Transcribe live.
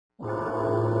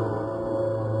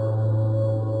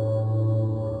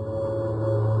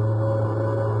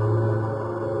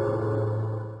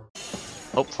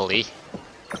hopefully.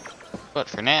 But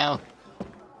for now,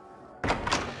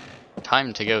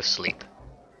 time to go sleep.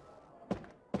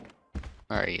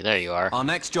 Where are you? There you are. Our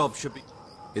next job should be...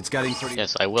 It's getting pretty...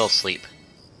 Yes, I will sleep.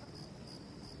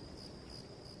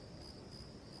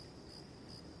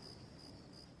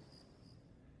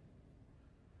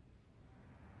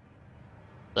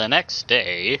 The next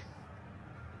day...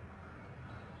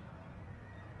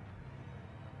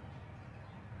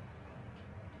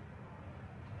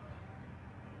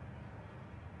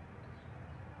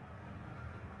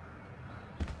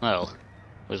 Well,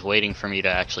 was waiting for me to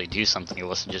actually do something. It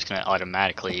wasn't just gonna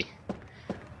automatically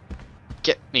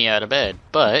get me out of bed,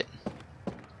 but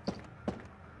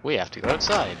we have to go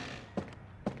outside.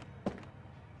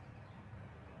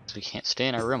 So we can't stay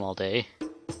in our room all day.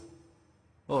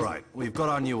 Alright, we've got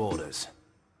our new orders.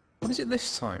 What is it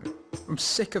this time? I'm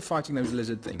sick of fighting those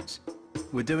lizard things.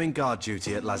 We're doing guard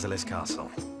duty at Lazulis Castle.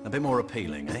 A bit more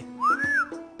appealing, eh?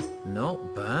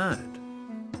 Not bad.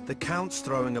 The Count's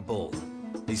throwing a ball.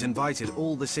 He's invited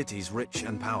all the cities rich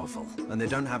and powerful, and they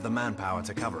don't have the manpower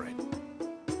to cover it.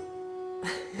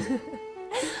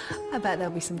 I bet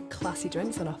there'll be some classy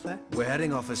drinks on offer. We're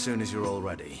heading off as soon as you're all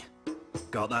ready.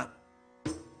 Got that?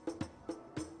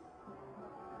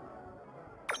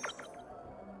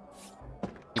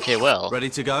 Okay, well, Ready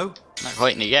to go? not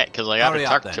quite yet, because I gotta Hurry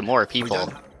up, talk then. to more We people.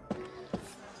 don't-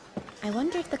 I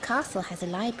wonder if the castle has a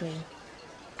library.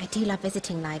 I do love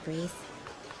visiting libraries,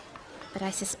 but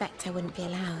I suspect I wouldn't be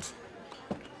allowed.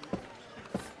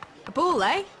 A ball,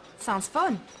 eh? Sounds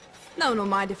fun. No one will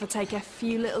mind if I take a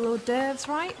few little hors d'oeuvres,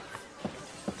 right?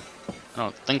 I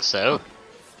don't think so.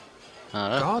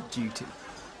 Guard duty?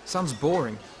 Sounds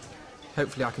boring.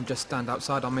 Hopefully I can just stand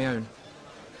outside on my own.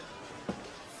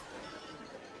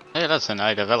 Hey, listen,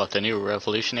 I developed a new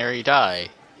revolutionary dye.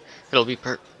 It'll be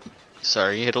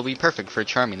perfect for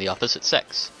charming the opposite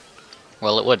sex.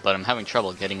 Well, it would, but I'm having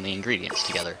trouble getting the ingredients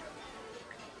together.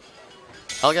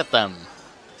 I'll get them.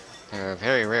 There are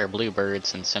very rare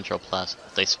bluebirds in Central Plaza.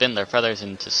 They spin their feathers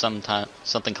into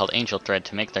something called angel thread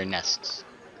to make their nests.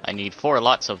 I need 4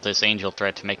 lots of this angel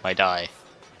thread to make my dye.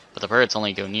 But the birds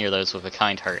only go near those with a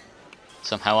kind heart.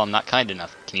 Somehow I'm not kind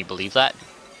enough. Can you believe that?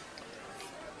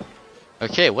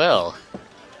 Okay, well,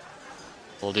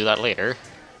 we'll do that later.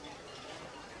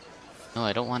 No,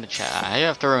 I don't want to chat. I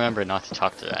have to remember not to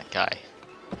talk to that guy.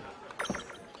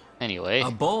 Anyway. A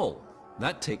ball?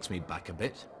 That takes me back a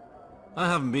bit. I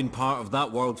haven't been part of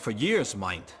that world for years,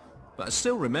 mind. But I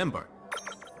still remember.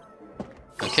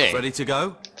 Okay. Ready to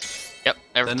go? Yep, Then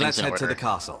everything's let's in head order. to the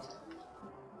castle.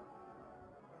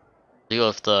 Deal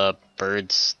with the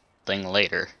birds thing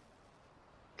later.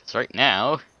 Because right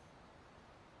now,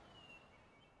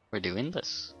 we're doing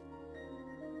this.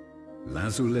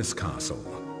 Lazulis Castle,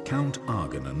 Count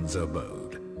Arganon's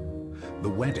abode. The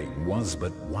wedding was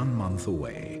but 1 month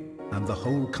away, and the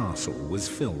whole castle was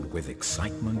filled with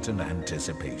excitement and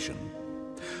anticipation.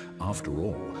 After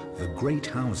all, the great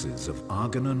houses of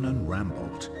Arganon and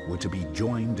Rambolt were to be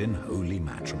joined in holy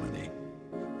matrimony.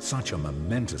 Such a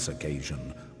momentous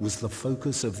occasion was the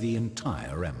focus of the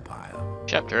entire empire.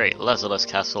 Chapter 8, Lazulis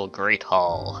Castle, Great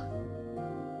Hall.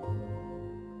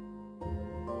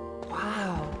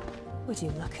 Wow. Would you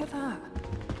look at that?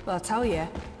 Well, I'll tell you,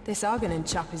 this Argonin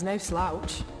chap is no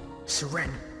slouch.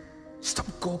 Seren, stop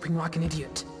gawping like an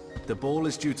idiot. The ball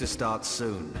is due to start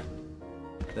soon.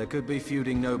 There could be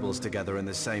feuding nobles together in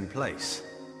the same place.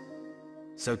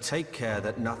 So take care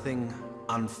that nothing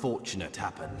unfortunate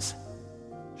happens.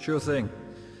 Sure thing.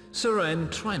 Seren,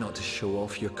 try not to show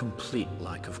off your complete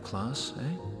lack of class,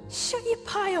 eh? Shut your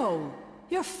pie hole!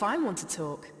 You're a fine one to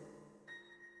talk.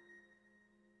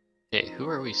 Okay, who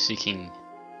are we seeking?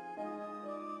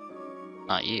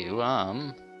 Not you,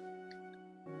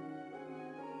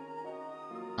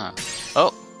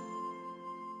 Oh!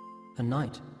 A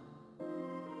knight.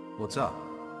 What's up?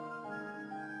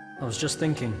 I was just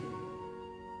thinking.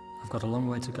 I've got a long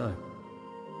way to go.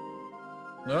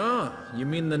 Ah, you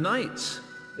mean the knights?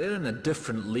 They're in a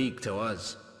different league to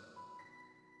us.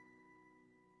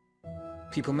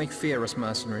 People may fear us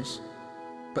mercenaries,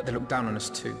 but they look down on us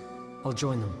too. I'll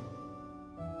join them.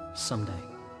 Someday.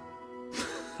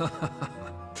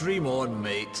 Dream on,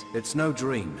 mate. It's no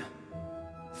dream.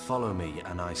 Follow me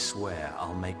and I swear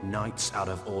I'll make knights out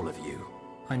of all of you.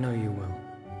 I know you will.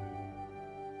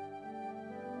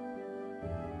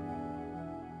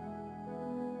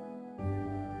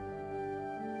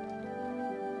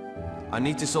 I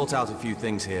need to sort out a few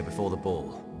things here before the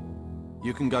ball.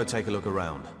 You can go take a look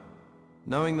around.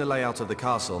 Knowing the layout of the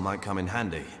castle might come in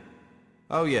handy.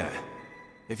 Oh yeah,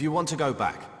 if you want to go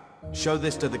back, show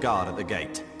this to the guard at the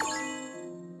gate.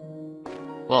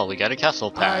 Well, we got a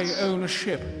castle pass. I own a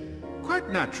ship. Quite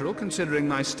natural, considering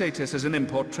my status as an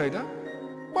import trader.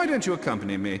 Why don't you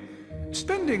accompany me?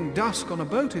 Spending dusk on a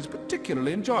boat is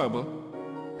particularly enjoyable.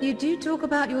 You do talk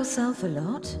about yourself a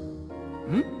lot.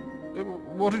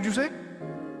 What did you say?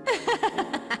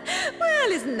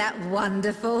 Well, isn't that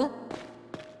wonderful?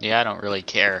 Yeah, I don't really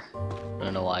care. I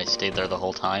don't know why I stayed there the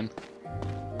whole time.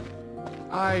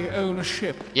 I own a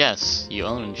ship. Yes, you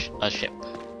own a ship.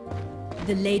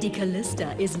 The Lady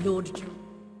Callista is Lord John.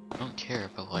 I don't care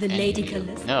about what The Lady you.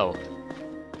 Callista. No.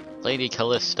 Lady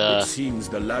Callista. It seems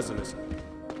the Lazulis.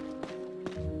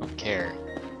 Don't care.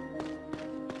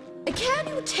 Can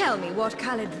you tell me what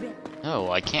colored red?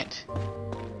 No, I can't.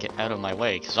 Get out of my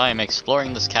way, because I am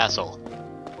exploring this castle.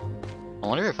 I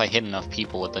wonder if I hit enough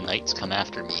people would the knights come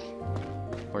after me.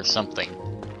 Or something.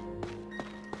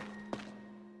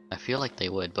 I feel like they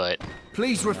would, but...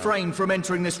 Please refrain from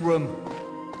entering this room.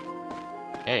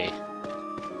 Hey.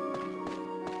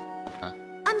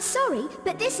 I'm sorry,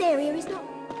 but this area is not...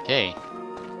 Okay.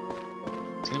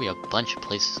 There's gonna be a bunch of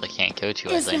places I can't go to,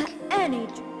 I Is think. there any...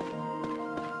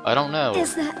 I don't know.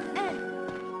 Is there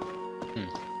any...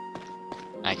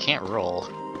 I can't roll.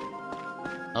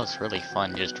 That was really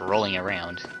fun, just rolling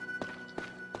around.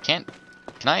 Can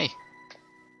I?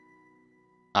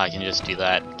 I can just do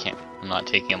that. I'm not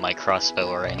taking out my crossbow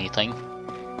or anything.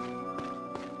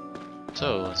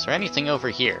 So, is there anything over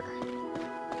here?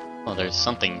 Well, there's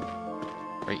something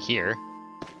right here.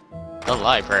 The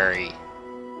library.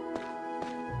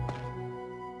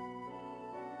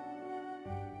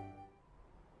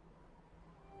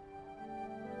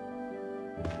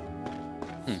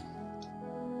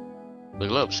 The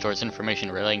globe stores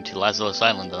information relating to Lazulis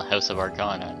Island and the House of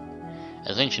Arcana.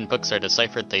 As ancient books are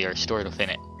deciphered, they are stored within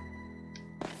it.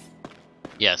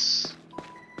 Yes.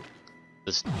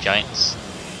 This giant's...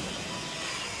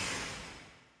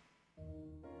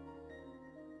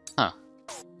 Huh.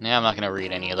 Now I'm not gonna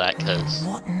read any of that, cause...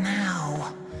 What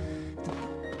now?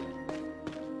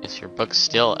 Guess your book's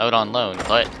still out on loan,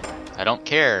 but I don't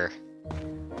care.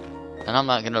 And I'm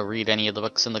not gonna read any of the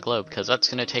books in the globe, cause that's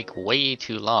gonna take way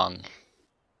too long.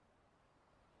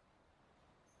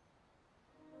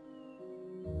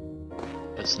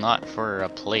 It's not for a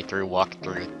playthrough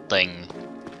walkthrough thing.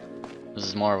 This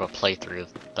is more of a playthrough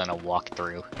than a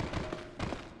walkthrough.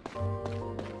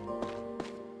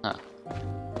 Huh.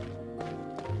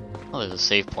 Well, there's a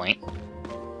save point.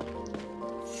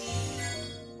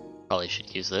 Probably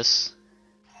should use this.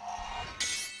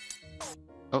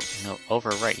 Oh, no,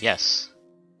 overwrite, yes.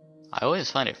 I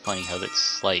always find it funny how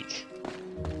it's like...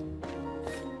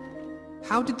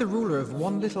 How did the ruler of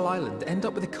one little island end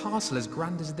up with a castle as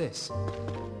grand as this?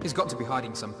 He's got to be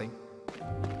hiding something.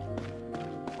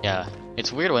 Yeah,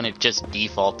 it's weird when it just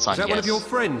defaults on Is that yes. one of your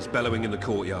friends bellowing in the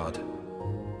courtyard?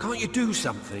 Can't you do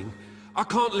something? I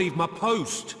can't leave my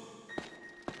post.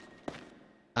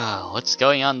 Oh, what's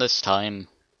going on this time?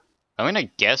 I'm gonna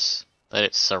guess that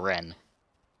it's Seren.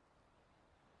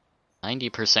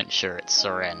 90% sure it's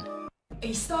Seren. Are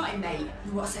you starting, mate?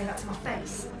 You want to say that to my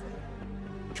face?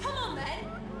 Come on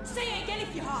then! Say it again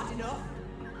if you're hard enough!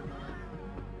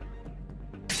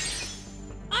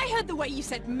 I heard the way you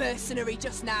said mercenary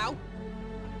just now!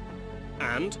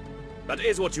 And? That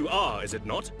is what you are, is it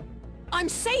not? I'm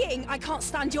saying I can't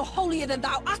stand your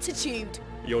holier-than-thou attitude!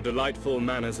 Your delightful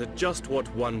manners are just what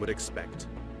one would expect.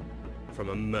 From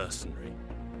a mercenary.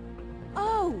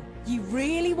 Oh, you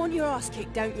really want your ass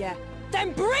kicked, don't you?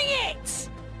 Then bring it!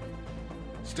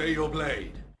 Stay your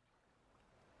blade.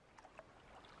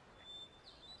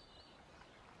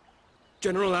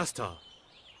 General Astar.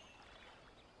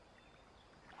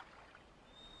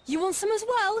 You want some as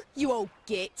well, you old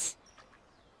git?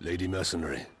 Lady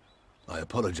Mercenary, I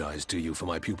apologize to you for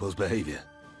my pupil's behavior.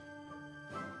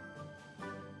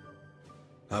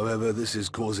 However, this is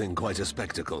causing quite a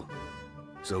spectacle.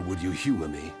 So would you humor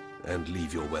me and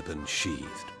leave your weapon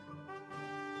sheathed?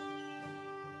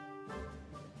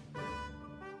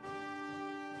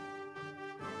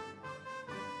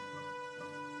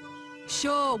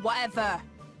 Sure, whatever.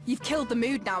 You've killed the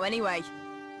mood now anyway.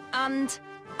 And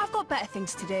I've got better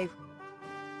things to do.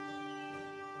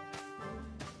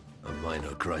 A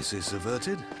minor crisis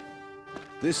averted?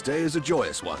 This day is a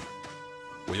joyous one.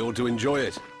 We ought to enjoy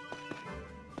it.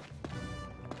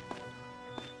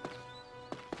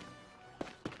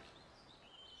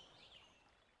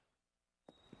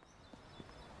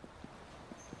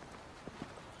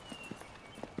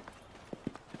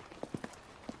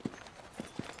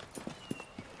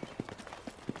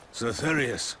 Sir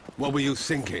Therius, what were you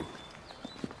thinking?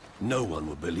 No one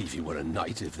would believe you were a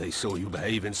knight if they saw you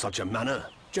behave in such a manner.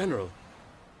 General.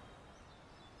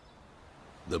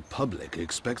 The public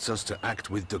expects us to act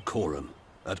with decorum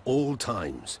at all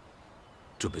times.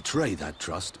 To betray that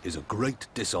trust is a great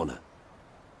dishonor.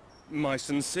 My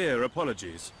sincere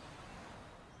apologies.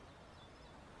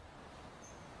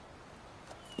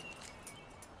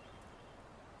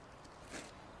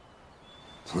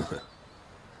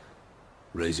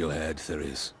 Raise your head,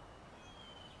 Therius.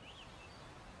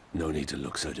 No need to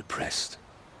look so depressed.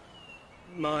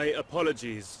 My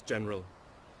apologies, General.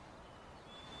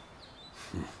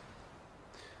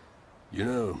 You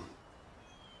know,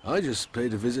 I just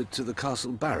paid a visit to the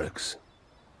castle barracks.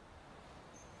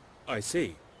 I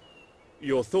see.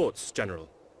 Your thoughts, General?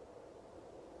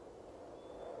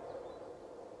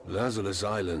 Lazulis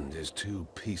Island is too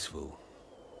peaceful.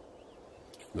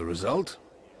 The result?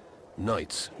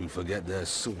 Knights who forget their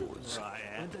swords.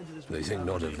 They think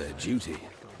not of their duty,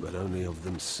 but only of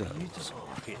themselves.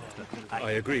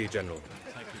 I agree, General.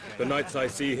 The knights I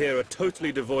see here are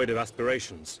totally devoid of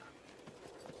aspirations.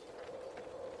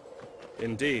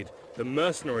 Indeed, the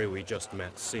mercenary we just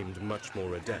met seemed much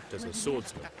more adept as a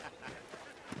swordsman.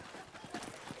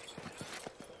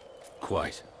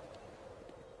 Quite.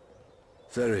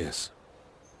 Therius,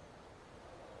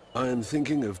 I am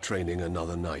thinking of training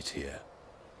another knight here.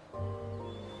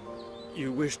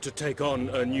 You wish to take on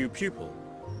a new pupil?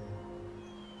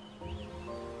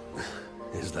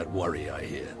 Is that worry I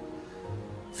hear?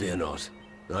 Fear not.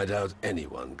 I doubt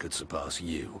anyone could surpass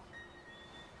you.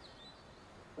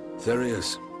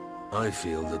 Therius, I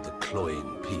feel that the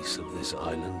cloying peace of this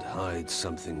island hides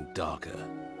something darker.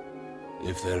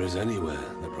 If there is anywhere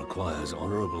that requires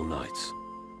honourable knights,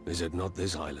 is it not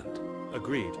this island?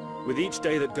 Agreed. With each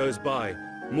day that goes by,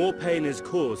 more pain is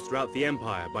caused throughout the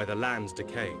Empire by the land's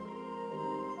decay.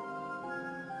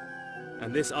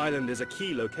 And this island is a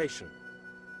key location.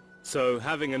 So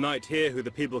having a knight here who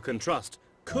the people can trust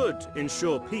could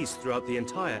ensure peace throughout the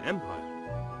entire Empire.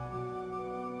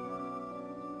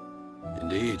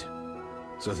 Indeed.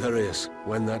 So Therius,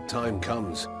 when that time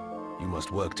comes, you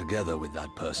must work together with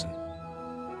that person.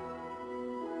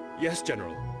 Yes,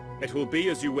 General. It will be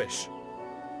as you wish.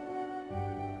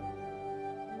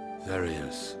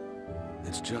 Therius,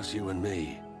 it's just you and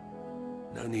me.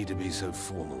 No need to be so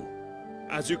formal.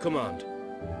 As you command.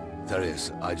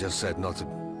 Therius, I just said not to...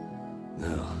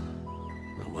 No.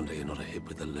 No wonder you're not a hit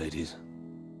with the ladies.